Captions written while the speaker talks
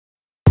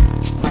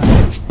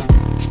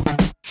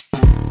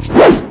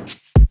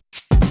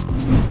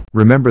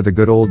Remember the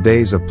good old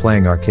days of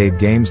playing arcade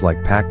games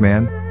like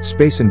Pac-Man,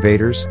 Space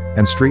Invaders,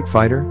 and Street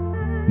Fighter?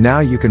 Now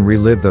you can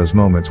relive those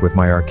moments with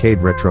my arcade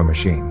retro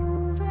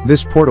machine.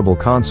 This portable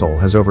console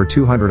has over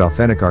 200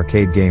 authentic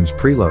arcade games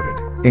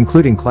preloaded,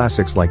 including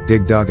classics like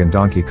Dig Dug and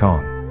Donkey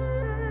Kong.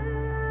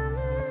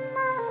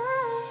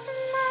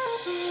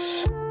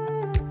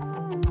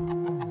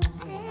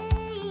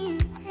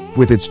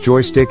 With its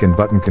joystick and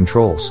button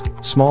controls,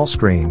 small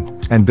screen,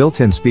 and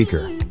built-in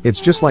speaker,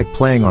 it's just like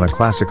playing on a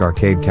classic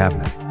arcade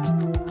cabinet.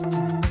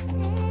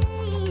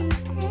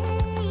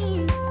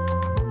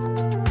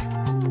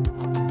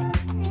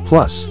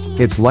 Plus,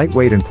 it's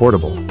lightweight and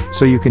portable,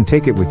 so you can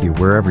take it with you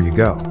wherever you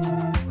go.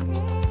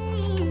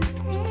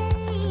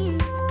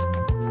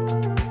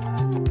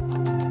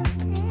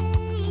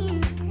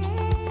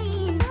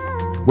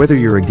 Whether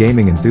you're a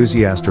gaming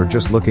enthusiast or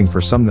just looking for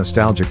some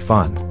nostalgic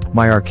fun,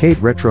 my arcade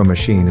retro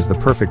machine is the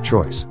perfect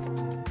choice.